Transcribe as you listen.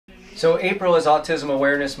So April is Autism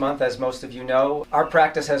Awareness Month, as most of you know. Our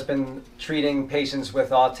practice has been treating patients with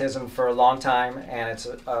autism for a long time, and it's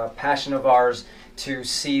a passion of ours to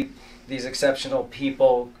see these exceptional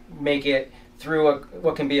people make it through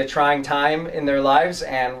what can be a trying time in their lives,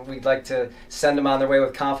 and we'd like to send them on their way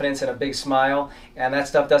with confidence and a big smile. And that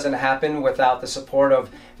stuff doesn't happen without the support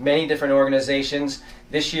of many different organizations.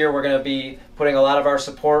 This year we're going to be putting a lot of our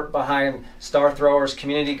support behind Star Throwers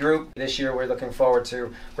Community Group. This year we're looking forward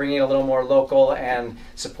to bringing it a little more local and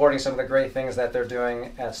supporting some of the great things that they're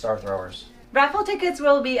doing at Star Throwers. Raffle tickets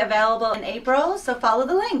will be available in April, so follow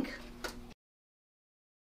the link.